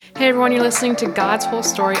Hey everyone, you're listening to God's Whole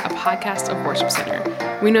Story, a podcast of Worship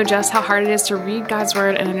Center. We know just how hard it is to read God's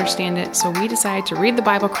Word and understand it, so we decided to read the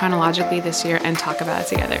Bible chronologically this year and talk about it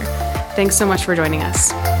together. Thanks so much for joining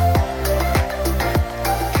us.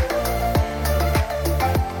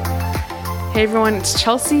 Hey everyone, it's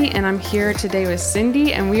Chelsea, and I'm here today with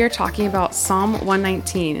Cindy, and we are talking about Psalm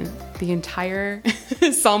 119. The entire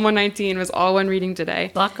Psalm 119 was all one reading today.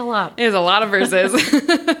 Buckle up. It was a lot of verses.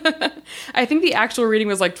 I think the actual reading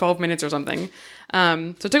was like 12 minutes or something. So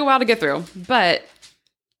it took a while to get through, but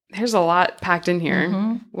there's a lot packed in here.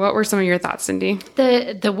 Mm-hmm. What were some of your thoughts, Cindy?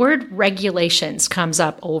 The word regulations comes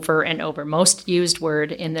up over and over. Most used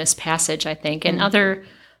word in this passage, I think. And other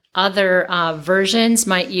versions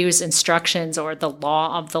might use instructions or the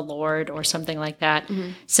law of the Lord or something like that.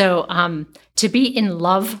 Mm-hmm. So to be in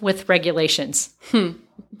love with regulations.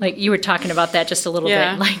 Like you were talking about that just a little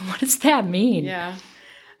bit. Like, what does that mean? Yeah.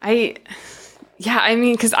 I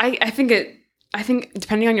mean, because I think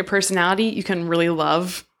depending on your personality, you can really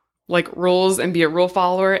love like rules and be a rule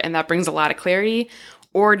follower, and that brings a lot of clarity.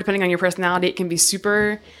 Or depending on your personality, it can be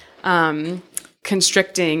super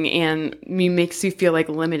constricting and makes you feel like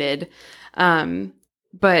limited.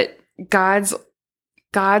 But God's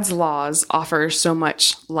laws offer so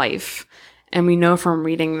much life. And we know from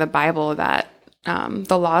reading the Bible that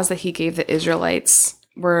the laws that he gave the Israelites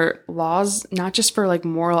were laws not just for like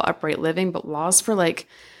moral upright living, but laws for like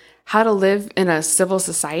how to live in a civil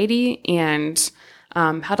society and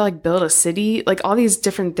how to like build a city, like all these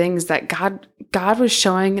different things that God was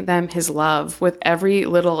showing them his love with every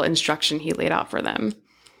little instruction he laid out for them.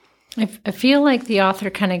 I feel like the author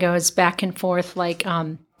kind of goes back and forth like,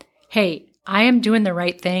 hey, I am doing the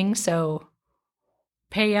right thing, so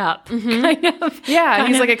pay up. Mm-hmm.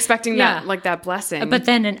 He's like expecting that, like that blessing. But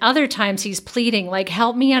then in other times he's pleading, like,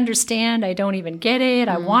 help me understand. I don't even get it.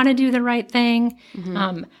 I want to do the right thing.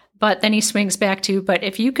 Mm-hmm. But then he swings back to, but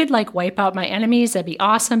if you could like wipe out my enemies, that'd be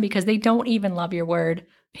awesome because they don't even love your word.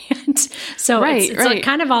 And so it's like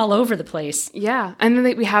kind of all over the place. Yeah. And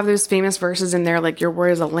then we have those famous verses in there, like your word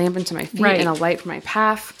is a lamp unto my feet and a light for my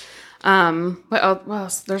path.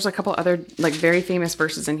 There's a couple other like very famous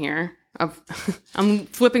verses in here. I'm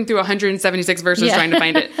flipping through 176 verses trying to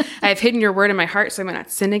find it. I have hidden your word in my heart so I might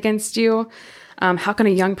not sin against you. How can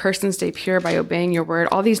a young person stay pure by obeying your word?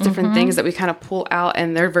 All these different things that we kind of pull out,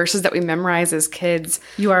 and they're verses that we memorize as kids.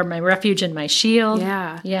 You are my refuge and my shield.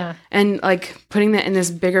 Yeah. And like putting that in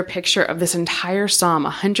this bigger picture of this entire psalm,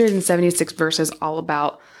 176 verses all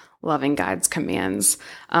about loving God's commands.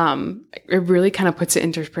 It really kind of puts it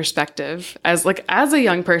into perspective as a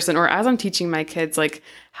young person, or as I'm teaching my kids, like,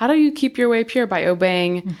 how do you keep your way pure? By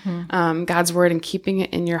obeying God's word and keeping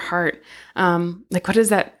it in your heart. Like, what does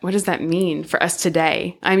that mean for us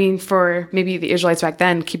today? I mean, for maybe the Israelites back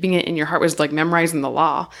then, keeping it in your heart was like memorizing the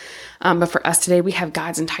law. But for us today, we have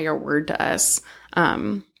God's entire word to us.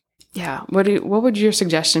 What would your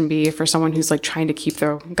suggestion be for someone who's like trying to keep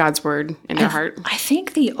God's word in their heart? I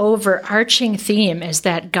think the overarching theme is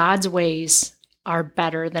that God's ways are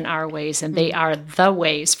better than our ways, and they are the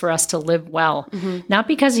ways for us to live well. Not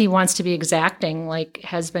because he wants to be exacting, like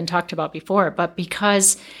has been talked about before, but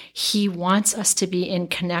because he wants us to be in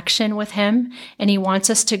connection with him, and he wants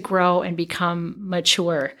us to grow and become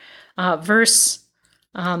mature. I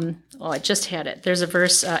just had it. There's a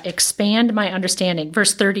verse, expand my understanding.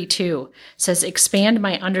 Verse 32 says, expand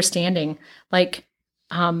my understanding. Like,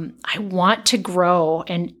 I want to grow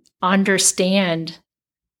and understand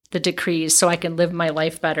the decrees so I can live my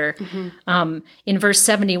life better. In verse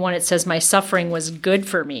 71, it says, my suffering was good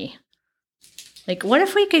for me. Like, what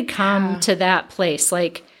if we could come to that place?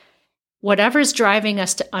 Like, whatever's driving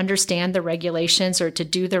us to understand the regulations or to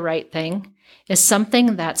do the right thing is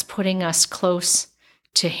something that's putting us close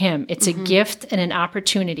to him. It's a gift and an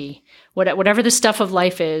opportunity. Whatever the stuff of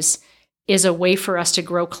life is a way for us to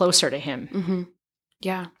grow closer to him.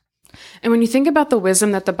 Yeah. And when you think about the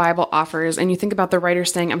wisdom that the Bible offers, and you think about the writer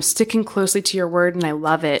saying, I'm sticking closely to your word and I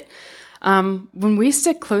love it. When we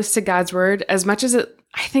stick close to God's word, as much as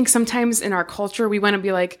I think sometimes in our culture, we want to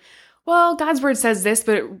be like, well, God's word says this,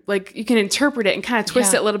 but like you can interpret it and kind of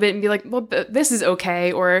twist it a little bit and be like, well, this is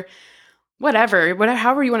okay. Or however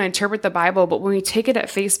you want to interpret the Bible. But when we take it at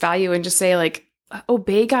face value and just say like,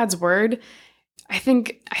 obey God's word, I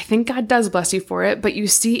think God does bless you for it, but you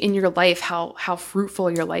see in your life how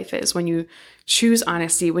fruitful your life is when you choose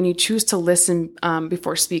honesty, when you choose to listen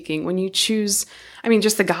before speaking, when you choose,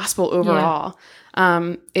 just the gospel overall.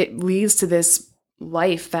 It leads to this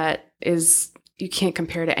life that is, you can't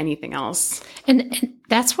compare to anything else. And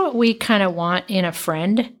that's what we kind of want in a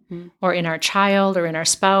friend or in our child or in our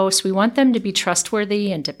spouse. We want them to be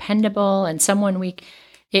trustworthy and dependable and someone we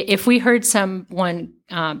If we heard someone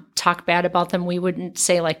talk bad about them, we wouldn't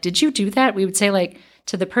say like, did you do that? We would say like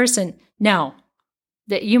to the person, no,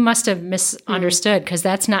 that you must have misunderstood because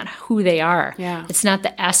that's not who they are. Yeah. It's not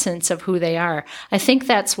the essence of who they are. I think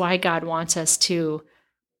that's why God wants us to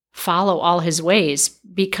follow all his ways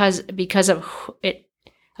because of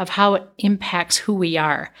how it impacts who we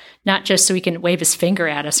are, not just so he can wave his finger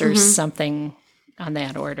at us or something on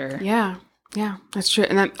that order. Yeah. Yeah, that's true.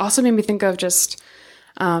 And that also made me think of just,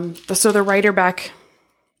 the writer back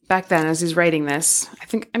then as he's writing this,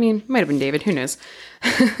 it might have been David, who knows?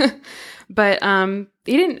 But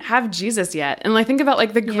he didn't have Jesus yet. And I think about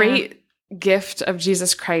like the great gift of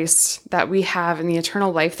Jesus Christ that we have and the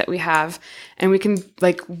eternal life that we have. And we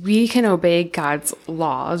can obey God's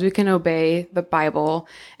laws. We can obey the Bible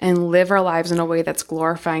and live our lives in a way that's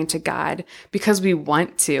glorifying to God because we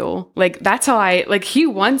want to. Like, that's how he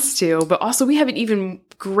wants to, but also we have an even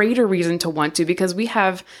greater reason to want to because we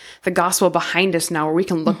have the gospel behind us now where we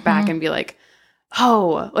can look back and be like,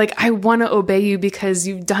 oh, like I want to obey you because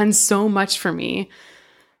you've done so much for me.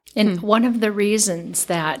 And one of the reasons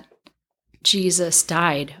that Jesus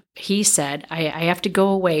died, he said, I have to go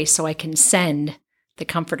away so I can send the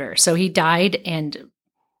Comforter. So he died and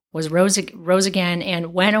was rose again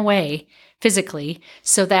and went away physically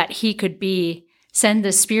so that he could send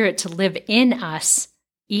the Spirit to live in us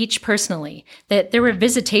each personally. That there were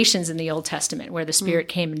visitations in the Old Testament where the Spirit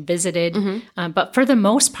came and visited, but for the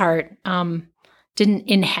most part, didn't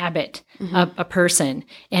inhabit a person.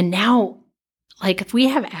 And now, like, if we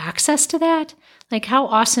have access to that, like, how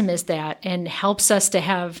awesome is that? And helps us to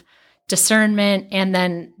have discernment and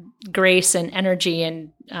then grace and energy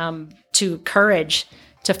and to courage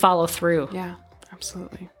to follow through. Yeah,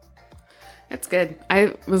 absolutely. That's good.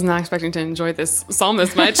 I was not expecting to enjoy this psalm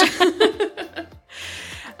this much.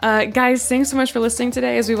 Guys, thanks so much for listening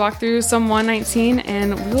today as we walk through Psalm 119,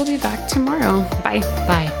 and we will be back tomorrow. Bye.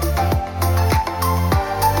 Bye.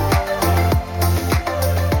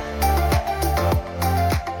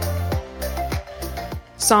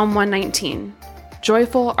 Psalm 119.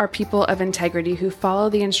 Joyful are people of integrity who follow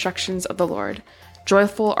the instructions of the Lord.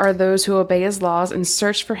 Joyful are those who obey his laws and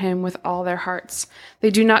search for him with all their hearts. They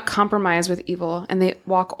do not compromise with evil, and they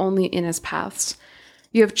walk only in his paths.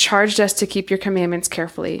 You have charged us to keep your commandments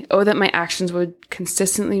carefully. Oh, that my actions would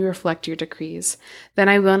consistently reflect your decrees. Then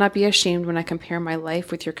I will not be ashamed when I compare my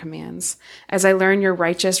life with your commands. As I learn your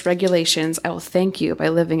righteous regulations, I will thank you by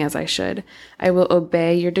living as I should. I will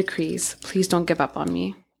obey your decrees. Please don't give up on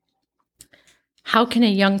me. How can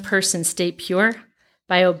a young person stay pure?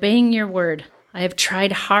 By obeying your word. I have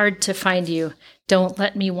tried hard to find you. Don't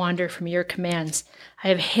let me wander from your commands. I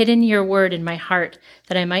have hidden your word in my heart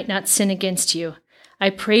that I might not sin against you. I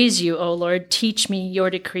praise you, O Lord. Teach me your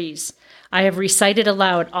decrees. I have recited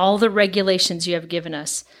aloud all the regulations you have given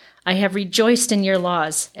us. I have rejoiced in your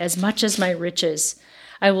laws as much as my riches.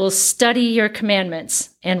 I will study your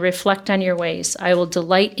commandments and reflect on your ways. I will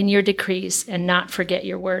delight in your decrees and not forget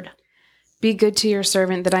your word. Be good to your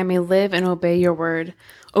servant that I may live and obey your word.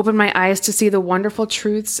 Open my eyes to see the wonderful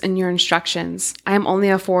truths in your instructions. I am only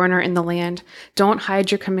a foreigner in the land. Don't hide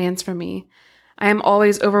your commands from me. I am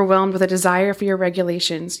always overwhelmed with a desire for your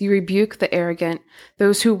regulations. You rebuke the arrogant.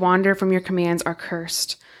 Those who wander from your commands are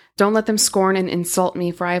cursed. Don't let them scorn and insult me,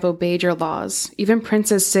 for I have obeyed your laws. Even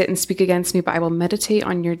princes sit and speak against me, but I will meditate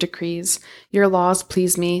on your decrees. Your laws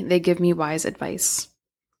please me. They give me wise advice.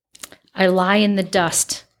 I lie in the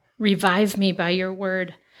dust. Revive me by your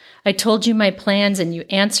word. I told you my plans and you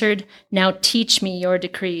answered. Now teach me your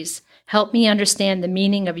decrees. Help me understand the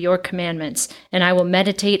meaning of your commandments, and I will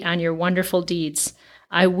meditate on your wonderful deeds.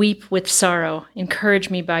 I weep with sorrow. Encourage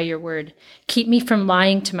me by your word. Keep me from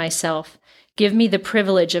lying to myself. Give me the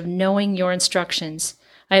privilege of knowing your instructions.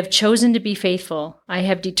 I have chosen to be faithful. I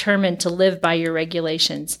have determined to live by your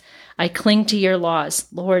regulations. I cling to your laws.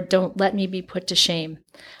 Lord, don't let me be put to shame.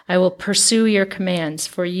 I will pursue your commands,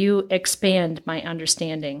 for you expand my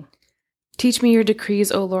understanding. Teach me your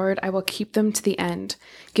decrees, O Lord. I will keep them to the end.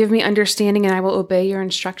 Give me understanding, and I will obey your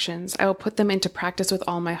instructions. I will put them into practice with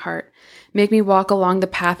all my heart. Make me walk along the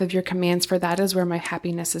path of your commands, for that is where my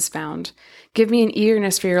happiness is found. Give me an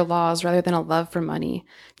eagerness for your laws rather than a love for money.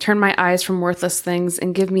 Turn my eyes from worthless things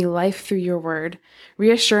and give me life through your word.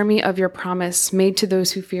 Reassure me of your promise made to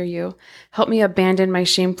those who fear you. Help me abandon my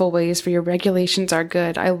shameful ways, for your regulations are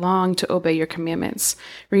good. I long to obey your commandments.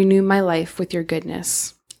 Renew my life with your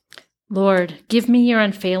goodness. Lord, give me your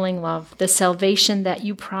unfailing love, the salvation that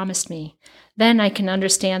you promised me. Then I can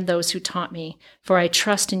understand those who taught me, for I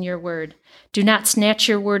trust in your word. Do not snatch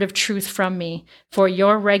your word of truth from me, for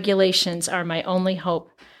your regulations are my only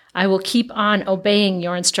hope. I will keep on obeying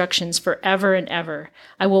your instructions forever and ever.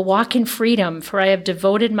 I will walk in freedom, for I have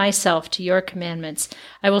devoted myself to your commandments.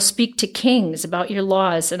 I will speak to kings about your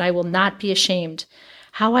laws, and I will not be ashamed.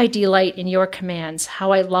 How I delight in your commands,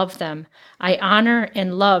 how I love them. I honor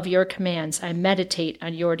and love your commands. I meditate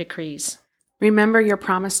on your decrees. Remember your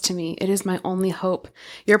promise to me. It is my only hope.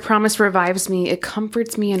 Your promise revives me. It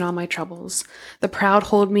comforts me in all my troubles. The proud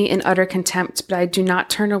hold me in utter contempt, but I do not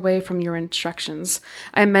turn away from your instructions.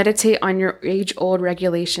 I meditate on your age-old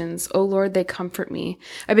regulations. O Lord, they comfort me.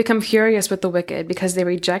 I become furious with the wicked because they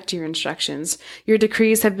reject your instructions. Your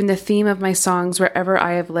decrees have been the theme of my songs wherever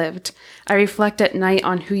I have lived. I reflect at night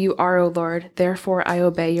on who you are, O Lord. Therefore, I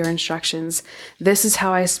obey your instructions. This is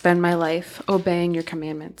how I spend my life, obeying your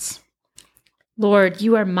commandments. Lord,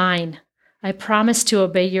 you are mine. I promise to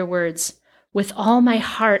obey your words. With all my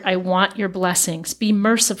heart, I want your blessings. Be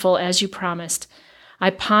merciful as you promised. I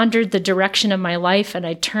pondered the direction of my life, and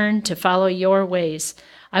I turned to follow your ways.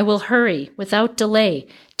 I will hurry, without delay,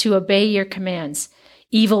 to obey your commands.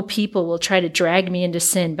 Evil people will try to drag me into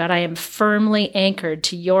sin, but I am firmly anchored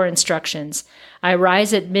to your instructions. I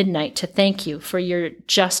rise at midnight to thank you for your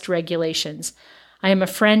just regulations. I am a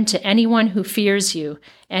friend to anyone who fears you,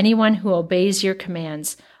 anyone who obeys your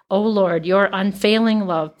commands. O Lord, your unfailing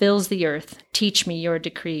love fills the earth. Teach me your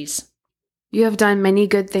decrees. You have done many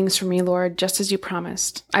good things for me, Lord, just as you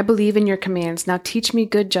promised. I believe in your commands. Now teach me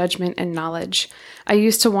good judgment and knowledge. I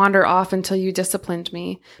used to wander off until you disciplined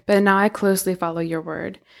me, but now I closely follow your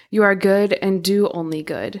word. You are good and do only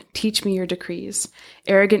good. Teach me your decrees.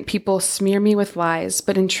 Arrogant people smear me with lies,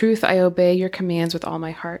 but in truth I obey your commands with all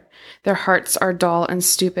my heart. Their hearts are dull and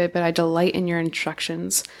stupid, but I delight in your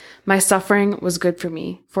instructions. My suffering was good for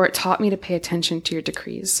me, for it taught me to pay attention to your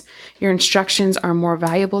decrees. Your instructions are more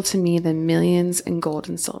valuable to me than millions in gold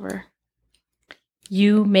and silver.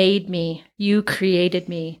 You made me. You created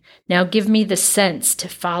me. Now give me the sense to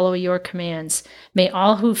follow your commands. May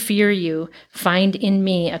all who fear you find in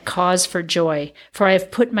me a cause for joy, for I have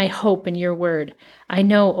put my hope in your word. I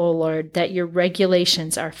know, O Lord, that your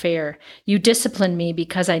regulations are fair. You disciplined me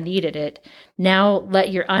because I needed it. Now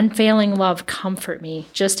let your unfailing love comfort me,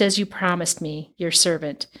 just as you promised me, your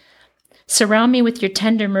servant. Surround me with your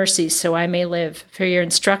tender mercies so I may live, for your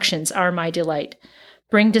instructions are my delight.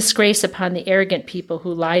 Bring disgrace upon the arrogant people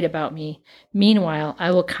who lied about me. Meanwhile,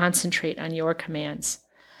 I will concentrate on your commands.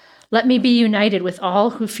 Let me be united with all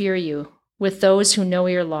who fear you, with those who know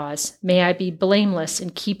your laws. May I be blameless in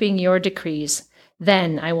keeping your decrees.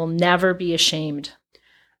 Then I will never be ashamed.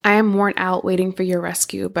 I am worn out waiting for your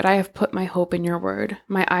rescue, but I have put my hope in your word.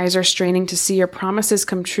 My eyes are straining to see your promises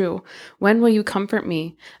come true. When will you comfort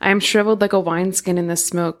me? I am shriveled like a wineskin in the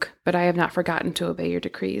smoke, but I have not forgotten to obey your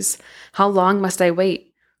decrees. How long must I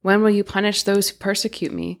wait? When will you punish those who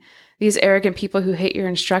persecute me? These arrogant people who hate your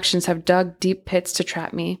instructions have dug deep pits to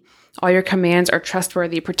trap me. All your commands are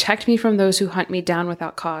trustworthy. Protect me from those who hunt me down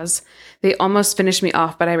without cause. They almost finish me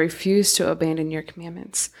off, but I refuse to abandon your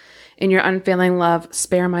commandments. In your unfailing love,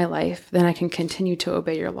 spare my life, then I can continue to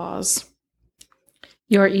obey your laws.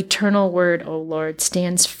 Your eternal word, O Lord,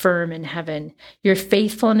 stands firm in heaven. Your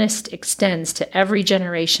faithfulness extends to every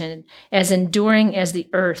generation, as enduring as the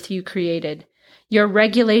earth you created. Your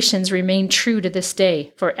regulations remain true to this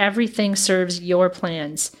day, for everything serves your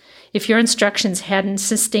plans. If your instructions hadn't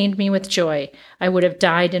sustained me with joy, I would have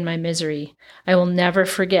died in my misery. I will never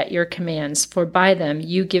forget your commands, for by them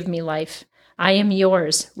you give me life. I am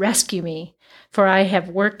yours. Rescue me, for I have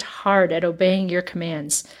worked hard at obeying your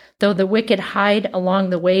commands. Though the wicked hide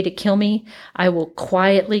along the way to kill me, I will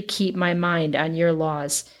quietly keep my mind on your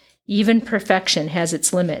laws. Even perfection has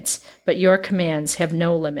its limits, but your commands have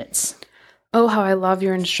no limits. Oh, how I love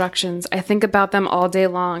your instructions. I think about them all day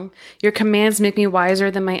long. Your commands make me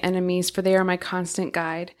wiser than my enemies, for they are my constant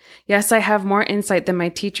guide. Yes, I have more insight than my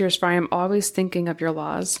teachers, for I am always thinking of your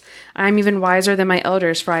laws. I am even wiser than my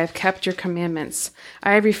elders, for I have kept your commandments.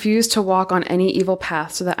 I have refused to walk on any evil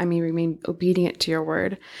path so that I may remain obedient to your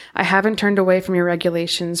word. I haven't turned away from your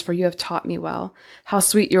regulations, for you have taught me well. How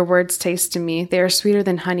sweet your words taste to me. They are sweeter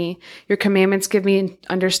than honey. Your commandments give me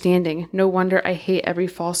understanding. No wonder I hate every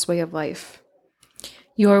false way of life.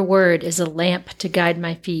 Your word is a lamp to guide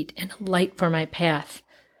my feet and a light for my path.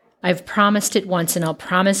 I've promised it once and I'll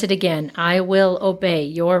promise it again. I will obey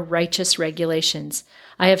your righteous regulations.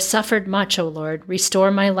 I have suffered much, O Lord.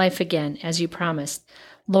 Restore my life again, as you promised.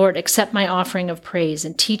 Lord, accept my offering of praise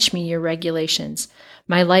and teach me your regulations.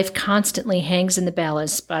 My life constantly hangs in the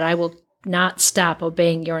balance, but I will not stop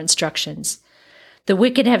obeying your instructions. The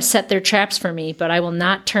wicked have set their traps for me, but I will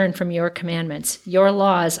not turn from your commandments. Your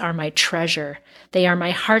laws are my treasure. They are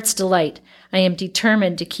my heart's delight. I am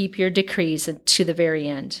determined to keep your decrees to the very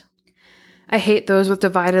end. I hate those with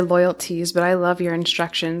divided loyalties, but I love your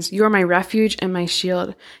instructions. You are my refuge and my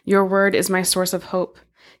shield. Your word is my source of hope.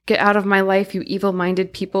 Get out of my life, you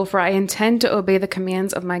evil-minded people, for I intend to obey the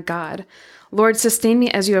commands of my God. Lord, sustain me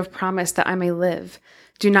as you have promised, that I may live.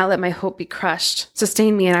 Do not let my hope be crushed.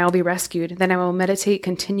 Sustain me, and I will be rescued. Then I will meditate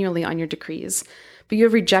continually on your decrees. But you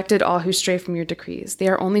have rejected all who stray from your decrees. They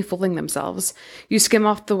are only fooling themselves. You skim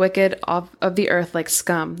off the wicked of the earth like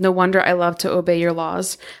scum. No wonder I love to obey your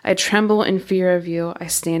laws. I tremble in fear of you. I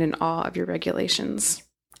stand in awe of your regulations.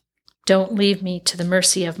 Don't leave me to the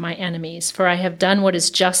mercy of my enemies, for I have done what is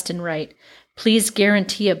just and right. Please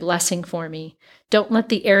guarantee a blessing for me. Don't let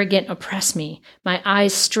the arrogant oppress me. My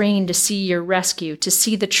eyes strain to see your rescue, to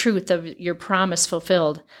see the truth of your promise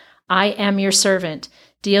fulfilled. I am your servant.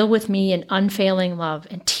 Deal with me in unfailing love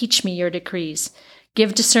and teach me your decrees.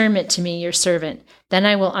 Give discernment to me, your servant. Then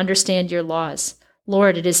I will understand your laws.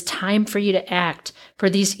 Lord, it is time for you to act, for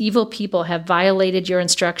these evil people have violated your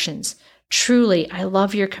instructions. Truly, I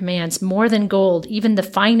love your commands more than gold, even the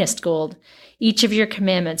finest gold. Each of your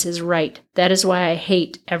commandments is right. That is why I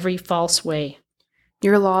hate every false way.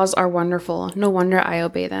 Your laws are wonderful. No wonder I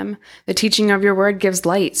obey them. The teaching of your word gives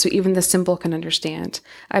light, so even the simple can understand.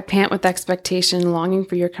 I pant with expectation, longing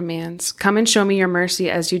for your commands. Come and show me your mercy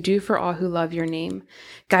as you do for all who love your name.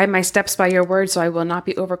 Guide my steps by your word, so I will not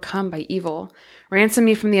be overcome by evil. Ransom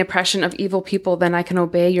me from the oppression of evil people, then I can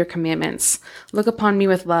obey your commandments. Look upon me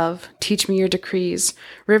with love. Teach me your decrees.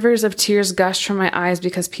 Rivers of tears gush from my eyes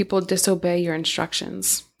because people disobey your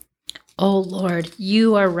instructions. O Lord,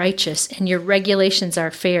 you are righteous, and your regulations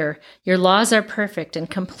are fair. Your laws are perfect and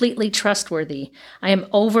completely trustworthy. I am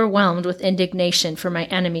overwhelmed with indignation, for my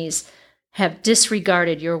enemies have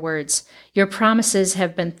disregarded your words. Your promises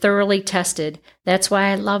have been thoroughly tested. That's why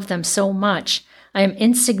I love them so much. I am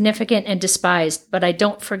insignificant and despised, but I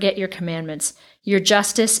don't forget your commandments. Your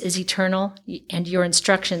justice is eternal, and your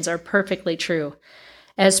instructions are perfectly true.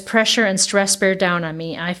 As pressure and stress bear down on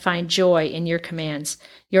me, I find joy in your commands.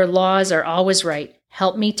 Your laws are always right.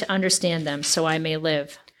 Help me to understand them so I may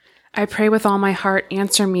live. I pray with all my heart,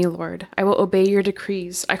 answer me, Lord. I will obey your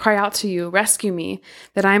decrees. I cry out to you, rescue me,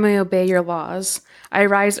 that I may obey your laws. I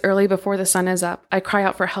rise early before the sun is up. I cry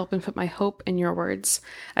out for help and put my hope in your words.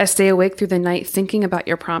 I stay awake through the night thinking about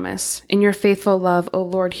your promise. In your faithful love, O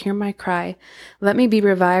Lord, hear my cry. Let me be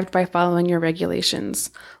revived by following your regulations.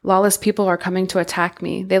 Lawless people are coming to attack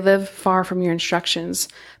me. They live far from your instructions.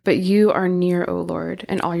 But you are near, O Lord,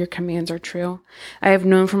 and all your commands are true. I have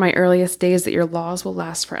known from my earliest days that your laws will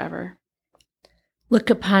last forever. Look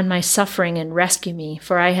upon my suffering and rescue me,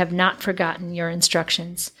 for I have not forgotten your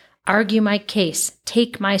instructions. Argue my case,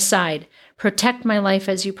 take my side, protect my life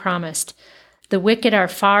as you promised. The wicked are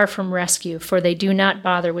far from rescue, for they do not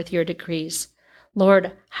bother with your decrees.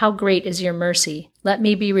 Lord, how great is your mercy. Let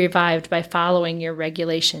me be revived by following your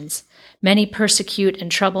regulations. Many persecute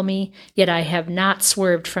and trouble me, yet I have not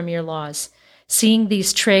swerved from your laws. Seeing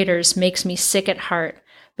these traitors makes me sick at heart,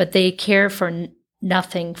 but they care for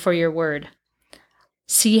nothing for your word.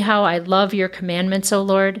 See how I love your commandments, O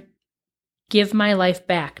Lord. Give my life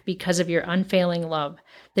back because of your unfailing love.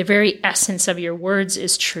 The very essence of your words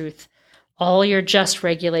is truth. All your just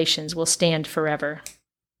regulations will stand forever.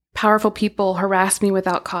 Powerful people harass me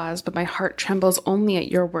without cause, but my heart trembles only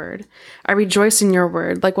at your word. I rejoice in your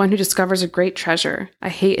word, like one who discovers a great treasure. I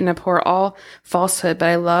hate and abhor all falsehood, but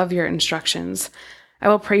I love your instructions. I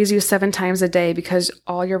will praise you 7 times a day because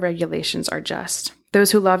all your regulations are just.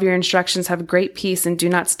 Those who love your instructions have great peace and do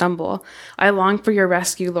not stumble. I long for your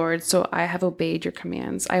rescue, Lord, so I have obeyed your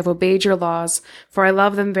commands. I have obeyed your laws, for I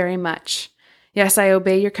love them very much. Yes, I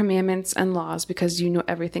obey your commandments and laws because you know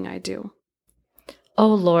everything I do. O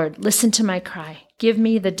Lord, listen to my cry. Give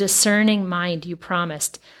me the discerning mind you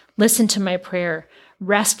promised. Listen to my prayer.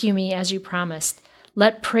 Rescue me as you promised.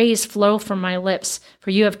 Let praise flow from my lips,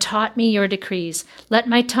 for you have taught me your decrees. Let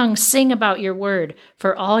my tongue sing about your word,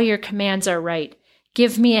 for all your commands are right.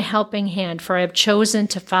 Give me a helping hand, for I have chosen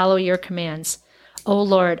to follow your commands. O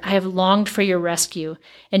Lord, I have longed for your rescue,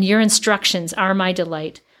 and your instructions are my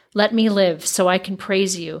delight. Let me live so I can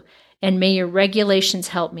praise you, and may your regulations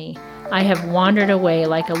help me. I have wandered away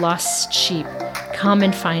like a lost sheep. Come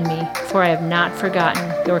and find me, for I have not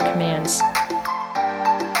forgotten your commands.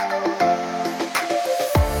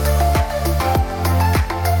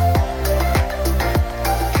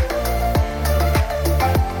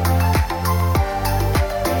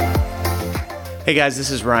 Hey, Hey guys,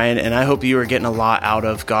 this is Ryan, and I hope you are getting a lot out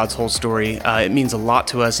of God's whole story. It means a lot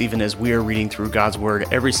to us even as we are reading through God's Word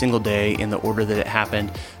every single day in the order that it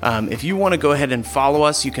happened. If you want to go ahead and follow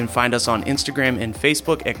us, you can find us on Instagram and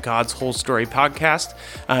Facebook at God's Whole Story Podcast.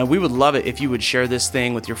 We would love it if you would share this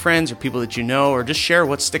thing with your friends or people that you know, or just share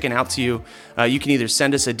what's sticking out to you. You can either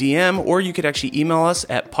send us a DM, or you could actually email us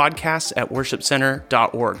at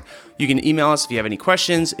podcasts@worshipcenter.org. You can email us if you have any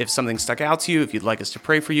questions, if something stuck out to you, if you'd like us to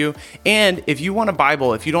pray for you. And if you want a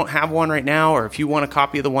Bible, if you don't have one right now, or if you want a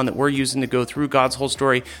copy of the one that we're using to go through God's whole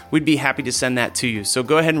story, we'd be happy to send that to you. So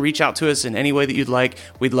go ahead and reach out to us in any way that you'd like.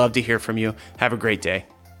 We'd love to hear from you. Have a great day.